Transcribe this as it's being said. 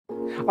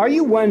Are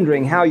you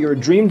wondering how your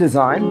dream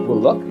design will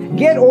look?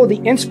 Get all the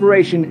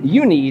inspiration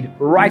you need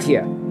right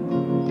here.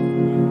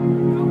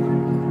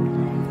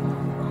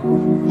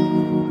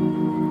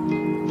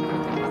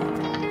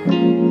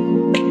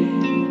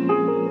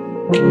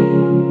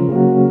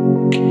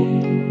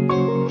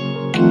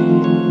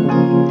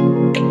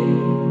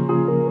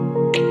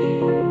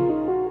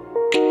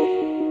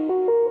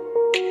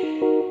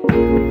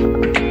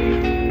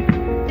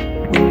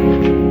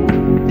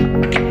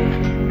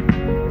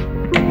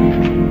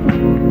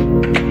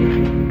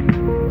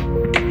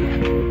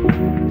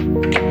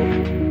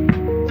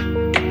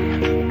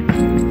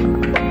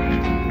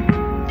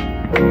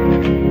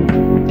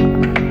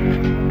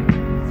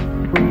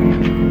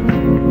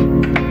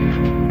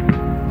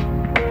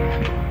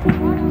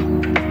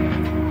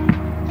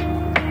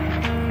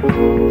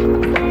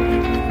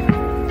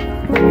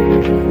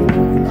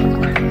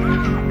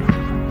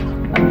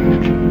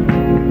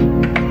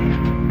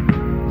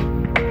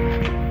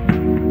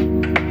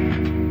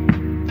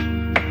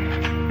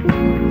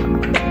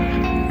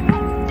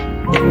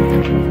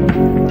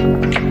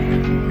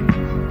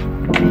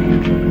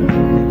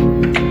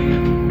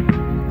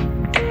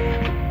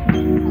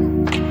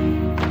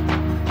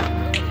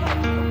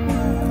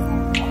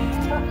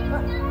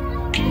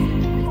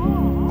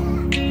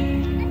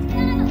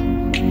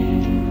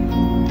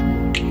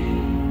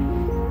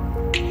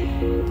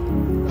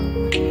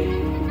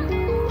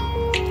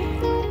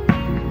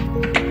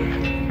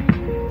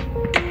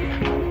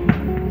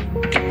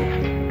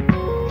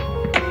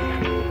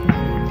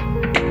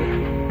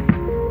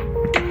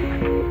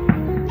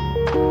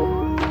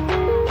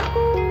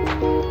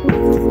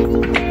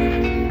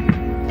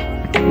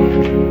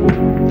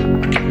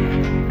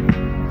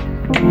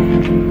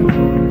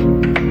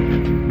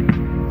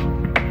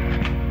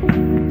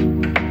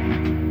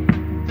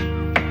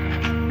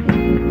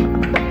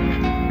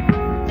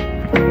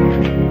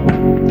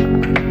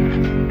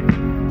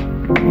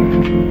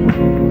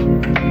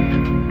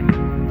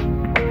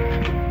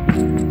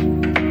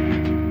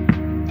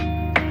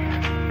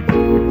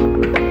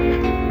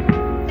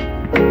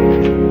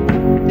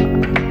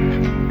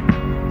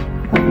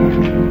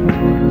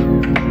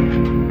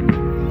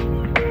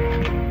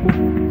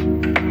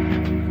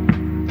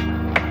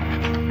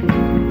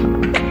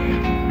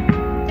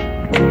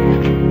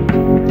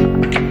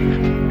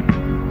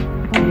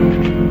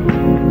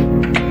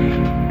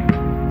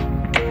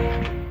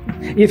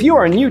 If you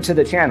are new to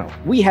the channel,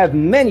 we have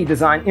many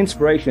design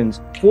inspirations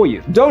for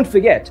you. Don't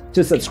forget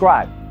to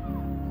subscribe.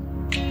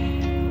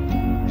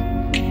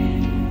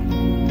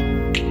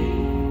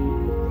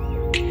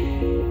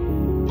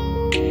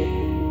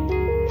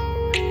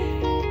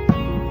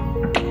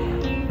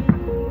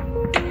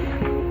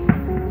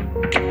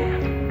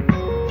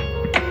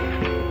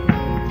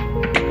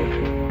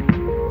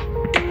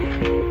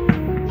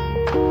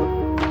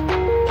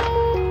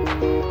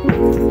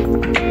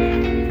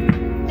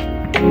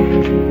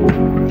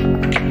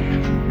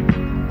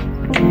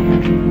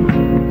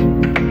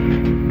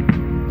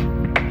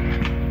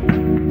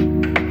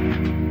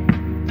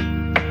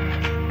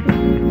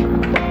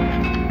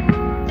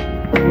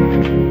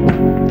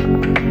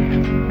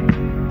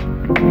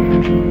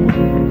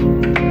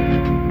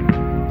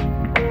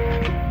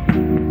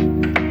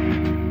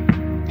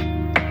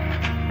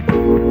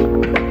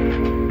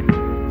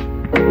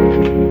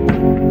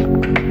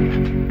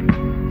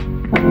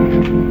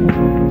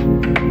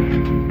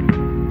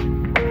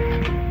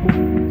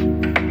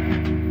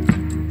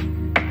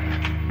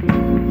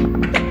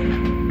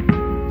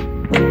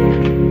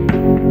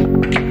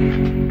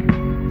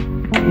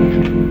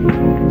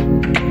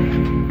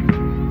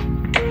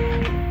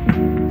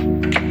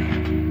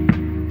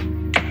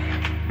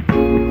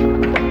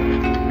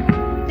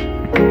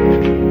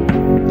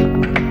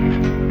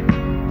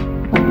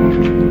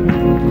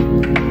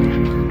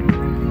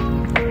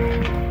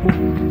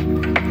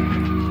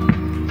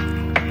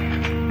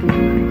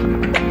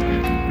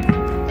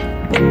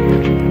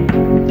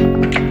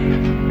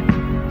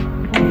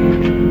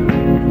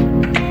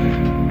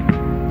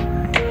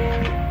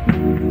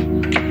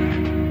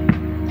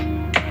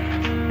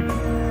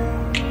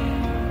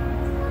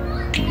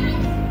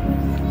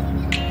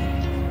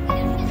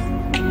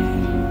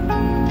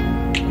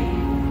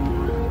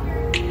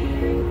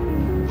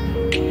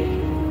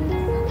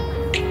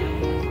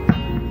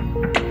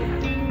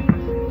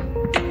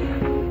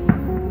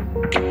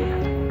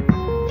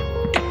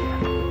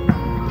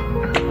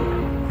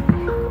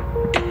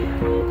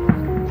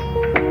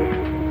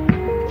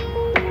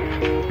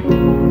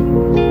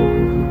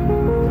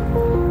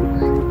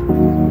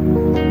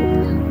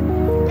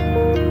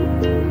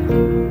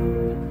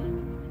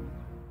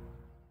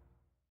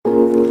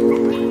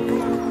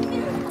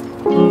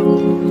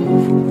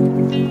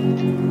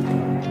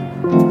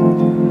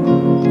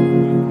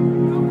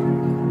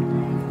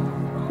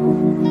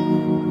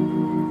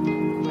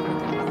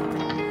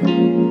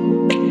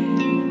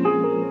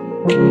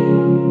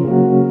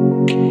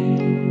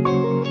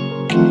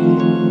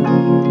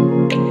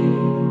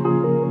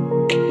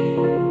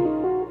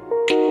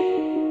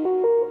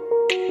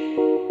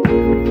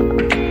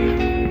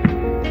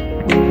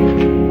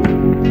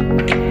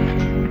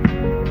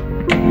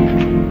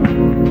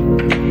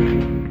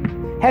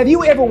 Have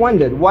you ever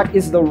wondered what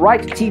is the right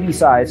TV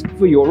size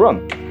for your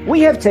room? We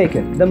have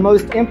taken the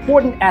most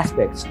important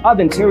aspects of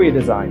interior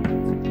design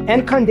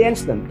and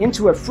condensed them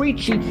into a free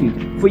cheat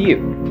sheet for you.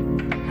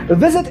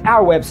 Visit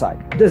our website,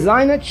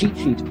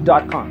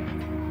 designercheatsheet.com.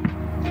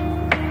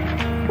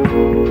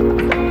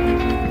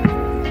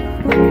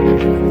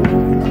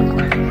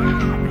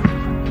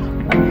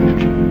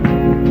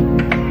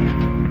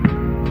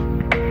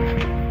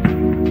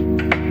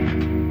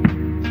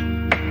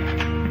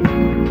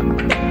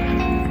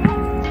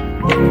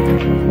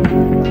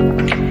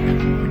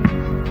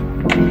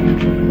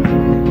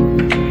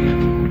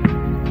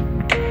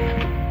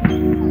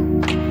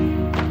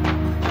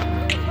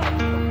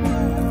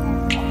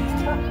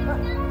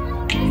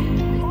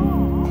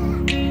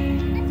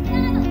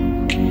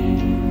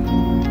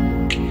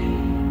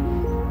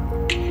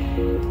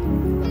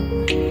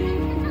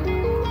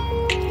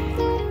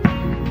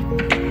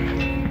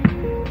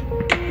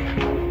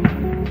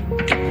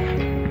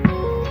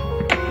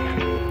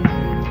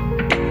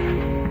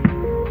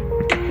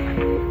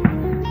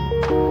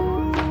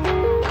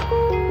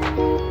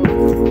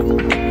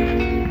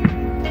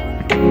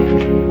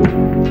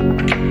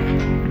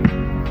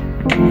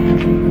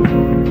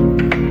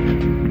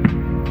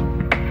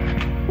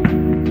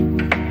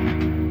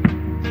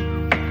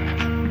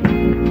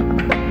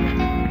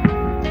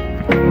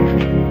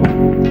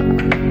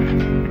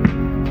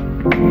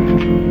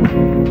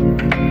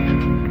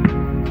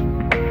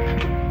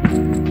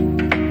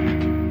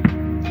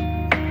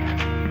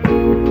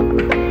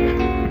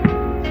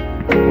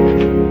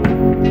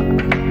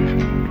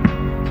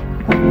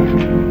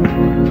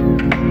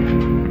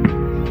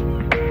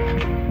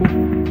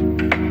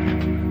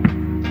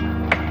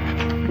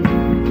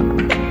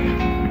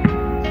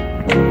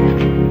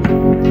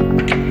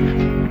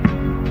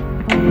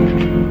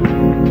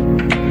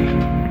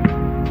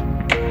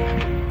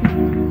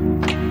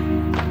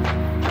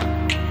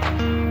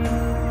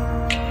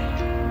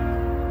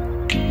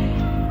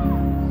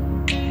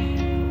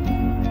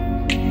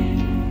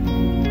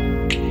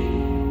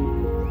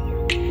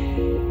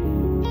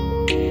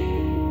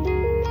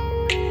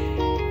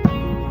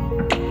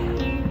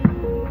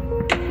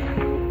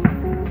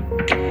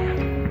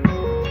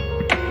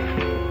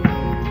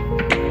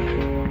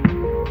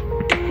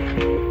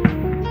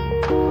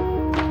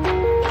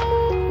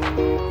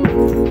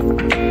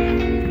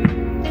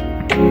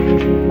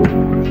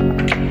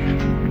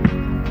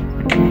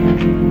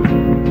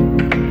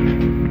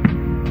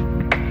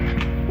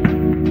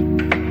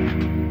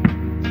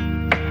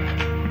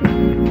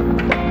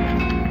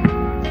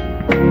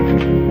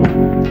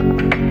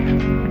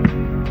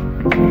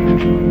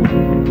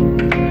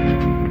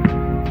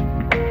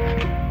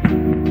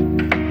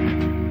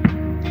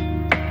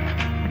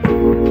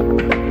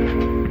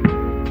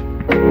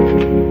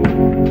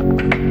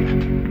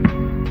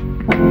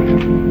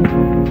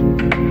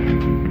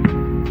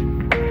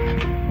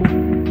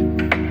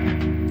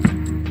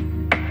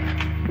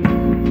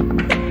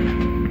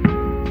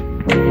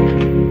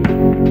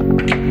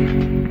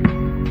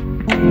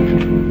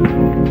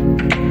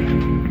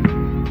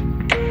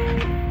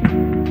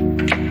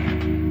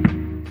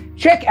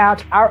 Check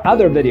out our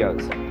other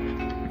videos.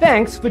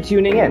 Thanks for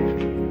tuning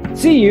in.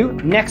 See you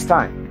next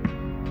time.